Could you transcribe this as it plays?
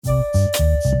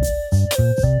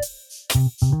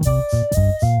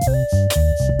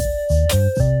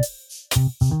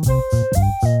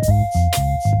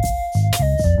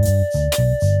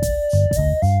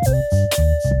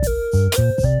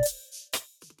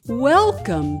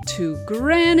Welcome to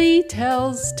Granny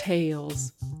Tells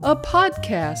Tales, a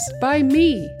podcast by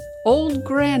me, Old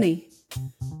Granny.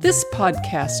 This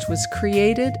podcast was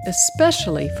created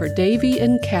especially for Davy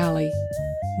and Callie,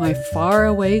 my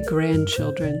faraway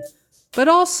grandchildren, but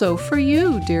also for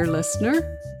you, dear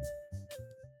listener.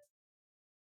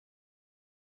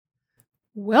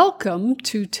 Welcome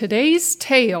to today's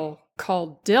tale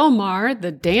called Delmar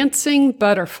the Dancing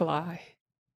Butterfly.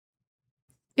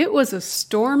 It was a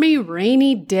stormy,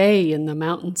 rainy day in the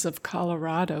mountains of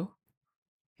Colorado.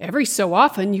 Every so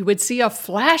often you would see a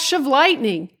flash of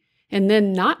lightning, and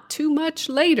then not too much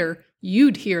later,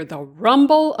 you'd hear the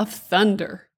rumble of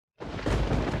thunder.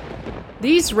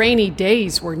 These rainy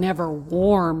days were never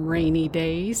warm, rainy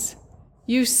days.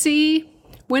 You see,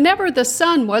 whenever the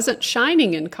sun wasn't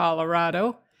shining in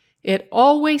Colorado, it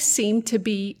always seemed to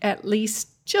be at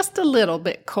least just a little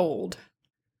bit cold.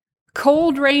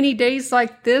 Cold, rainy days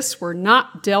like this were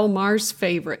not Delmar's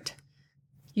favorite.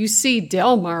 You see,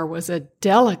 Delmar was a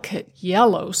delicate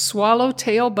yellow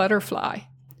swallowtail butterfly,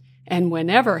 and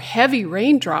whenever heavy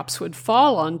raindrops would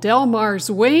fall on Delmar's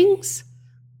wings,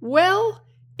 well,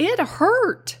 it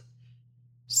hurt.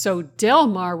 So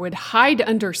Delmar would hide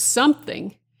under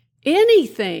something,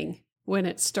 anything, when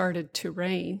it started to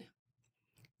rain.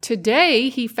 Today,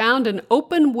 he found an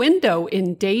open window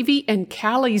in Davy and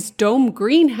Callie's dome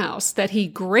greenhouse that he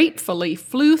gratefully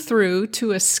flew through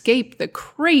to escape the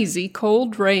crazy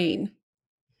cold rain.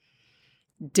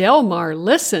 Delmar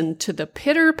listened to the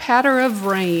pitter-patter of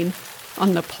rain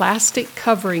on the plastic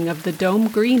covering of the dome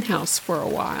greenhouse for a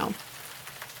while.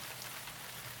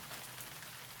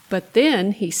 But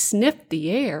then he sniffed the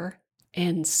air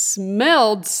and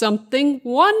smelled something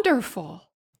wonderful.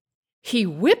 He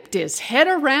whipped his head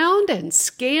around and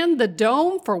scanned the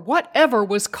dome for whatever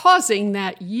was causing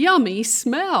that yummy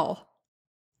smell.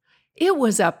 It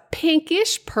was a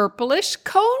pinkish, purplish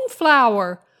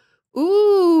coneflower.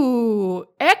 Ooh,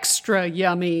 extra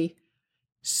yummy.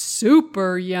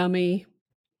 Super yummy.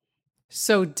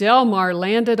 So Delmar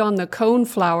landed on the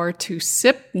coneflower to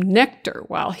sip nectar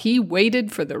while he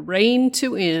waited for the rain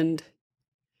to end.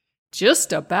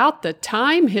 Just about the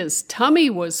time his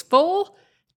tummy was full,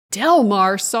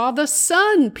 Delmar saw the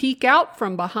sun peek out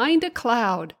from behind a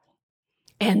cloud.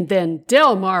 And then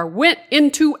Delmar went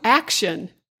into action.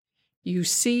 You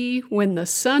see, when the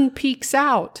sun peeks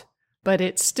out, but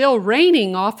it's still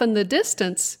raining off in the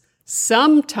distance,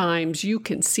 sometimes you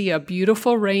can see a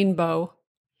beautiful rainbow.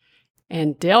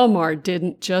 And Delmar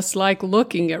didn't just like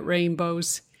looking at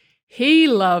rainbows. He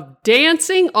loved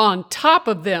dancing on top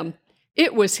of them.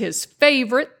 It was his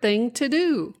favorite thing to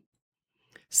do.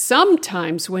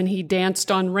 Sometimes when he danced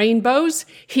on rainbows,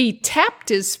 he tapped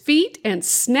his feet and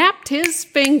snapped his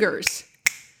fingers.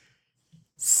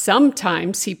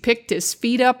 Sometimes he picked his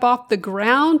feet up off the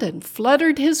ground and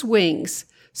fluttered his wings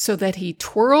so that he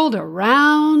twirled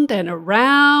around and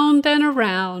around and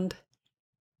around.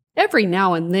 Every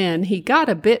now and then he got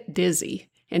a bit dizzy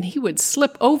and he would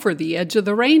slip over the edge of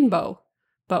the rainbow.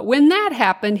 But when that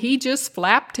happened, he just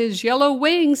flapped his yellow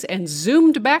wings and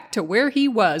zoomed back to where he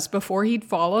was before he'd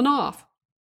fallen off.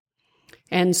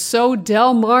 And so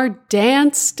Delmar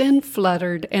danced and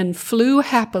fluttered and flew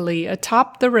happily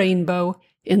atop the rainbow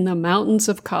in the mountains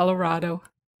of Colorado.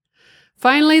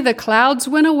 Finally, the clouds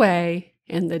went away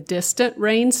and the distant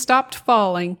rain stopped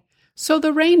falling, so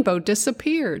the rainbow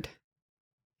disappeared.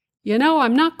 You know,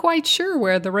 I'm not quite sure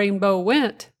where the rainbow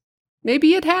went.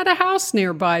 Maybe it had a house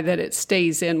nearby that it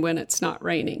stays in when it's not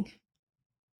raining.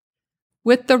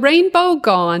 With the rainbow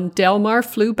gone, Delmar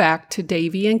flew back to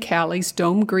Davy and Callie's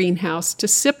dome greenhouse to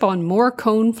sip on more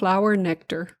coneflower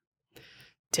nectar.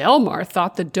 Delmar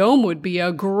thought the dome would be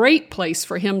a great place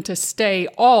for him to stay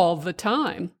all the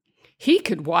time. He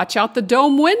could watch out the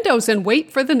dome windows and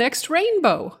wait for the next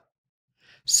rainbow.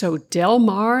 So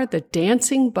Delmar, the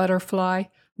dancing butterfly,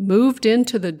 moved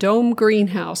into the dome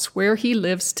greenhouse where he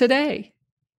lives today.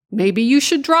 Maybe you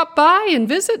should drop by and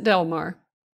visit Delmar.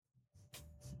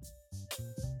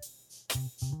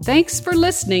 Thanks for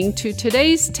listening to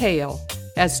today's tale,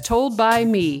 as told by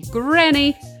me,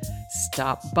 Granny.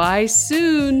 Stop by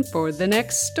soon for the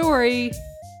next story.